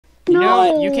You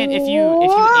know, No. you can if you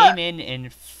aim in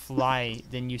and fly,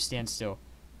 then you stand still.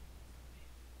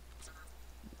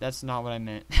 That's not what I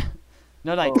meant.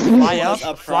 No, like Oh, fly it up, was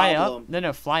a fly up. problem.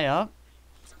 No, fly up.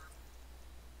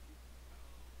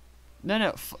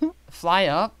 No, fly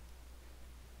up.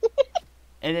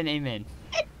 And then aim in.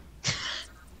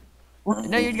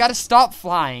 No, you gotta stop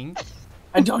flying.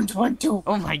 I don't want to.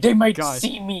 Oh my They might gosh.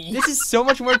 see me. This is so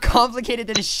much more complicated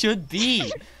than it should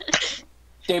be.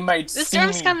 They might The see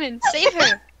storm's me. coming. Save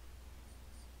her.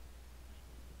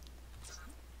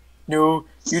 No,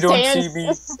 you don't see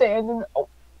me. Stand in, oh,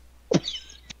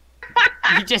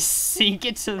 You just sink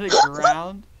it to the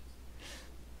ground.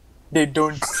 They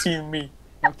don't see me.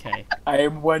 Okay, I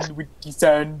am one with the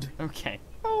sand. okay.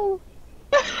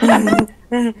 I'm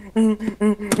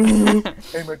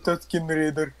a Tusken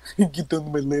Raider. Get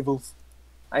on my levels.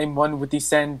 I'm one with the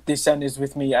sand. The sand is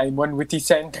with me. I'm one with the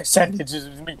sand. The sand is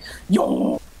with me.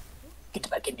 Yo! Get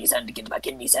back in the sand. Get back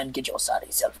in the sand. Get your sorry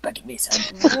self back in the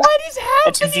sand. What is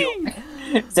That is happening?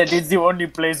 That is the only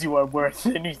place you are worth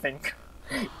anything.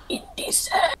 In the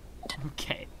sand.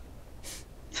 Okay.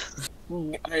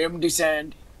 I am the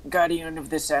sand. Guardian of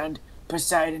the sand.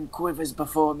 Poseidon quivers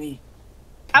before me.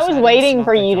 I was Poseidon's waiting not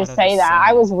for the you to god of say the that. I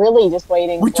sun. was really just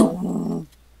waiting With for. you.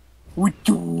 With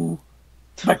you.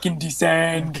 Back in the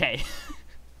sand. Okay.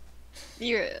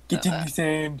 You're. Get in the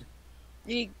sand.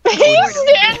 You He's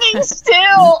standing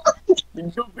still.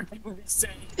 You're back in the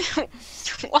sand.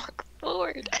 walk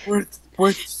forward.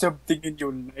 Worth something in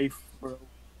your life, bro.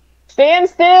 Stand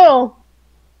still.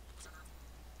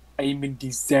 I'm in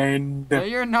the sand. No,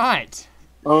 you're not.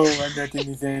 Oh, I'm not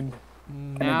in the sand.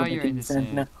 Can I Now go back you're in the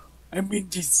sand. now? I'm in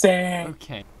the sand.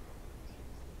 Okay.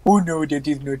 Oh no, that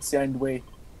is not sand way.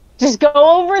 Just go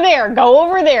over there. Go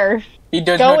over there. He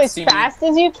does Go not as see fast me.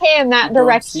 as you can that He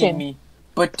don't see direction. me.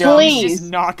 But Please. He's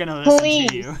just not gonna listen Please.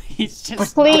 to you. He's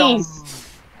just. Please.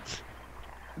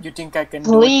 You think I can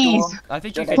Please. do it to him? I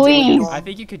think you Should could I take Please. him. I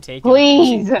think you could take him.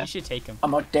 Please. You should take him.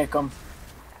 I'm gonna take him.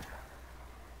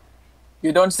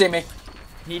 You don't see me.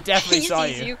 He definitely He saw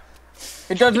sees you.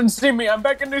 He doesn't see me. I'm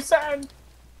back in the sand.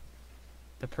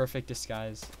 The perfect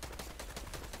disguise.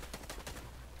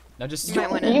 Now just. You might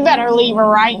wanna. You better leave her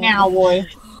right now, boy.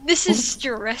 This is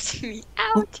stressing me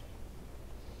out.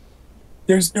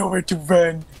 There's nowhere to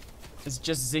run. It's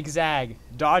just zigzag.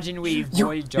 Dodge and weave,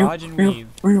 boy. Dodge and weave.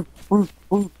 Just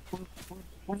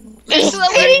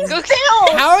let me go.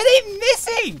 How are they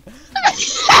missing?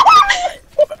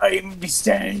 I am the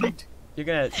sand. You're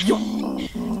gonna. Do.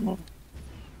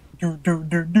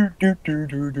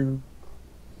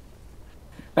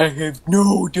 I have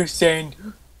no descent.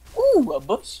 Ooh, a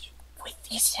bush with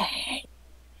the sand.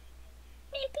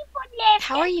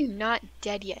 How are you not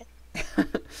dead yet?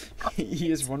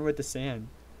 He is one with the sand.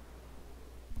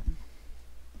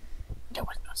 There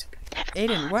was no second.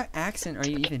 Aiden, what accent are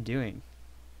you even doing?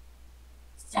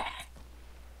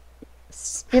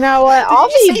 You know what? I'll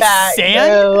Did you be say back.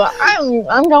 sand? So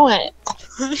I'm going.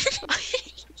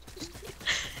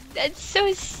 That's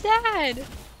so sad.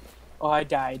 Oh, I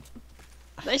died.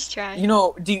 Let's try. You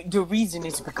know, the reason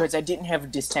is because I didn't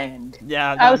have the sand.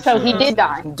 Yeah. Oh, I'm so sure he that's did it.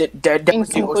 die. That In was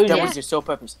that conclusion. was the sole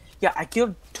purpose. Yeah, I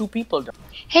killed 2 people though.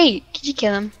 Hey, did you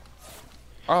kill him?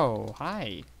 Oh,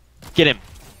 hi. Get him.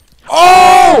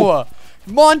 Oh!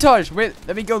 Montage! Wait,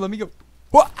 let me go, let me go.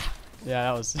 What? Yeah,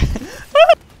 that was.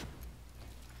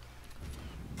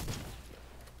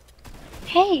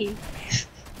 Hey.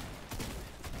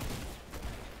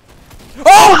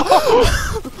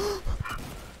 Oh!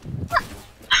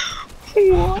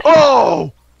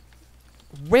 Oh!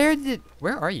 Where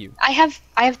are you? I have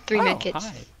 3 Oh, medkits.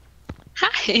 hi.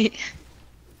 Hi.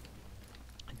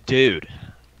 Dude.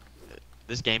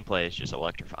 This gameplay is just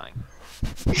electrifying.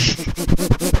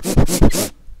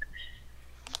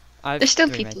 There's still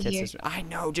people here. I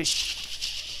know, just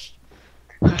shh.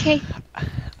 Okay.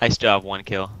 I still have 1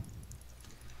 kill.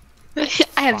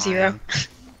 I have 0. I'm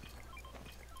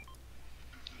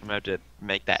gonna have to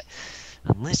make that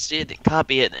unlisted, then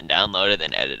copy it, then download it,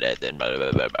 then edit it, then blah,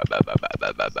 blah, blah, blah, blah, blah,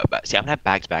 blah, blah, blah, blah. See, I'm gonna have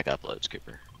back-to-back uploads,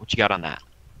 Cooper. What you got on that?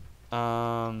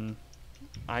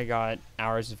 I got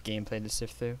hours of gameplay to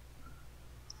sift through.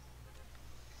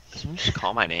 Does someone just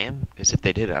call my name? Because if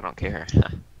they did, I don't care.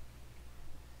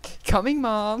 Coming,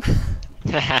 mom.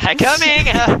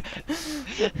 Coming!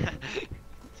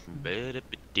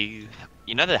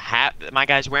 You know the hat that my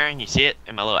guy's wearing? You see it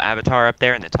in my little avatar up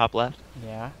there in the top left?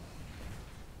 Yeah.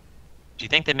 Do you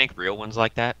think they make real ones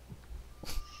like that?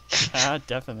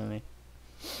 Definitely.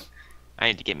 I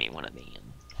need to get me one of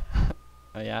them.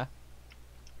 Oh yeah.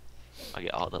 I'll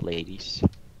get all the ladies.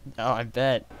 Oh, I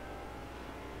bet.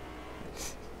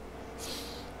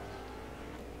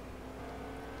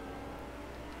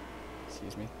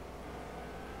 Excuse me.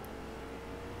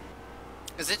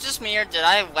 Is it just me or did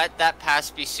I let that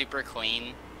pass be super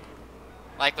clean?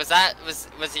 Like, was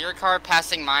your car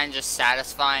passing mine just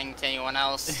satisfying to anyone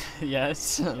else?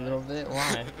 Yes, a little bit.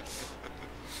 Why?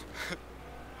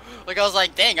 Like, I was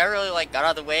like, dang, I really like got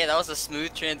out of the way. That was a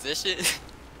smooth transition.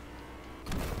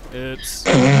 Oops.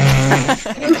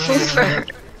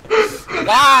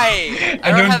 Why?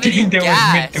 I don't have any think that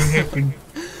was meant to gas. happen.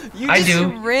 You I just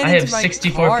do. ran I have into my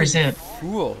 64%. car, you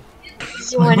Fool.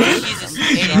 Jesus,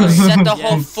 Aiden, set the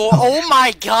whole Oh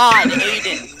my god,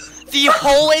 Aiden. The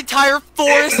whole entire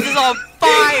forest is on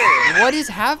fire. What is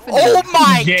happening? Oh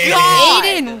my Yeah. god.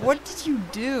 Aiden, what did you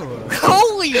do?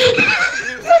 Holy!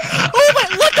 Oh my!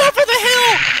 Look over the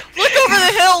hill! Look over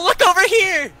the hill! Look over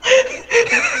here!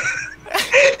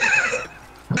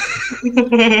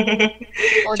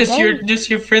 just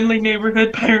your friendly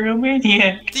neighborhood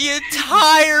pyromaniac. The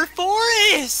entire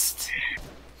forest!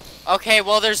 Okay,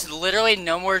 well, there's literally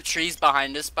no more trees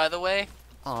behind us, by the way.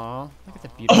 Aw, look at the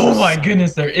beautiful Oh my sun.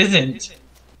 goodness, there isn't.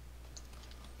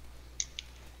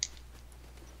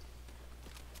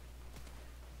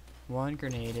 One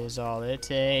grenade is all it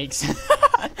takes.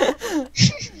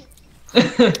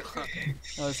 That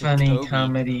was a Funny Toby.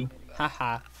 comedy.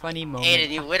 Haha, funny moment. Aiden,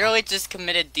 you literally just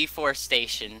committed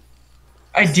deforestation.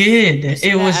 I did. Isn't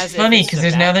It that was as if funny it's because a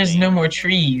there's bad there's no thing? more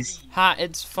trees. Ha,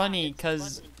 it's funny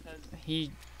because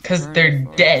he. Because burned they're the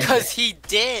forest. dead. Cause he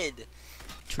did! To Alright,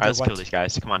 the let's what? kill these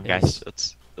guys. Come on, Yes.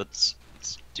 guys. Let's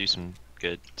do some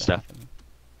good stuff.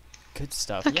 Good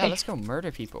stuff. Yeah, Okay. let's go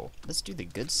murder people. Let's do the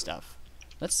good stuff.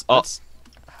 Let's Oh. let's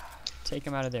take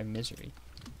them out of their misery.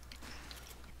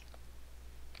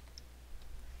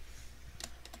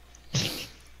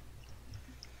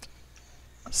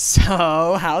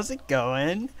 So, how's it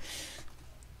going?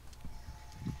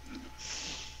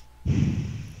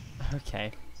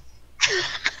 Okay.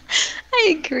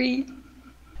 I agree. You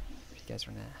guys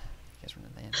wanna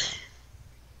land that?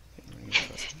 We're gonna get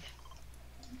close.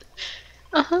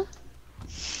 Uh huh.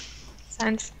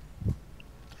 Sounds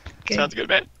good. Sounds good,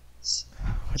 man.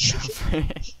 What the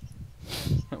frick?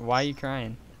 Why are you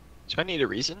crying? Do I need a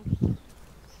reason?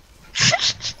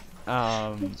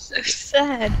 So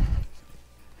sad.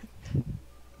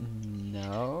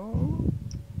 No.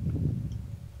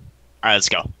 Alright, let's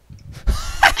go.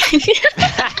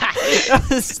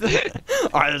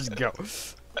 Alright, let's go.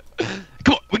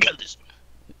 Come on, we got this.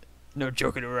 No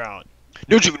joking around.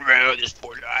 No joking around this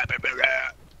for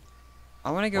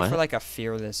I want to go What? for like a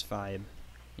fearless vibe.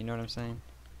 You know what I'm saying?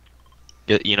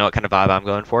 You know what kind of vibe I'm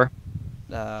going for?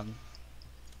 Your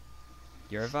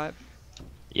vibe?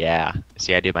 Yeah.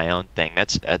 See, I do my own thing.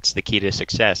 That's the key to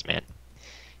success, man.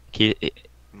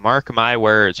 Mark my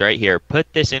words right here.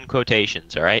 Put this in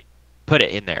quotations, all right? Put it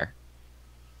in there.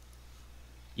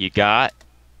 You got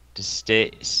to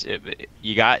stay.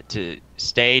 You got to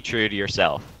stay true to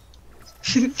yourself.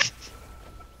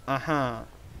 Uh-huh.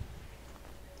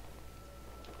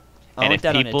 I And want if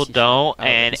that on a people t-shirt. don't, Oh,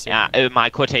 and sorry. my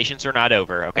quotations are not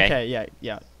over, okay? Okay, yeah,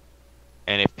 yeah.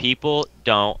 And if people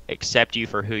don't accept you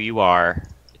for who you are,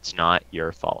 it's not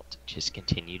your fault. Just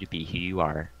continue to be who you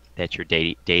are. That's your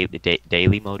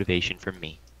daily motivation from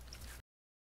me.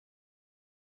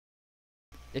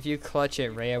 If you clutch it,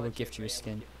 Rhea will gift you a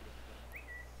skin.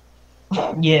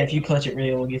 Yeah, if you clutch it,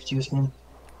 Ray will gift you a skin.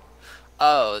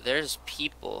 Oh, there's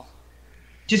people.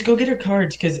 Just go get her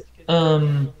cards, because,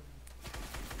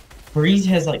 Breeze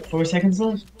has like 4 seconds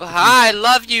left. Hi, I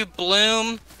love you,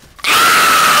 Bloom.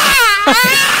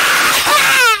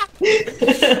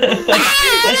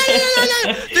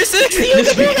 This is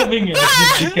Just becoming a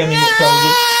target.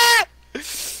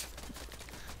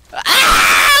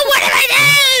 Ah! What am I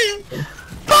doing?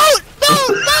 Boat!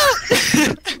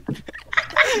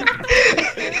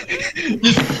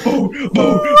 Just boom.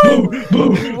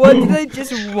 What did I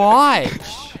just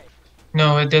watch?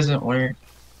 No, it doesn't work.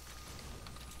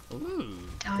 Ooh,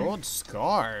 Darn. gold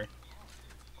scar.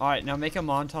 Alright, now make a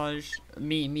montage.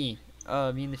 Me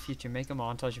in the future, make a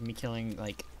montage of me killing,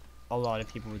 like, a lot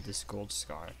of people with this gold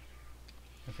scar.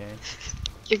 Okay?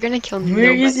 You're gonna kill Where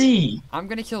nobody. is he? I'm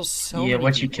gonna kill so Yeah, many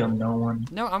what you people. kill no one.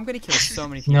 No, I'm gonna kill so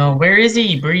many people. No, where is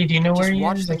he? Bree, do you know Just where he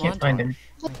watch is? the I can't find him.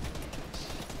 montage.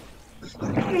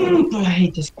 I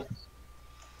hate this.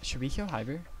 Should we kill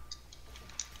Hyber?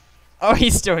 Oh,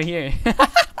 he's still here.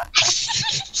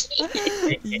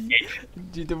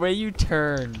 Dude, the way you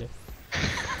turned.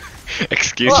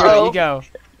 Excuse There Whoa. you go.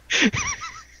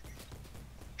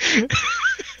 me.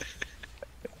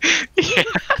 Yeah.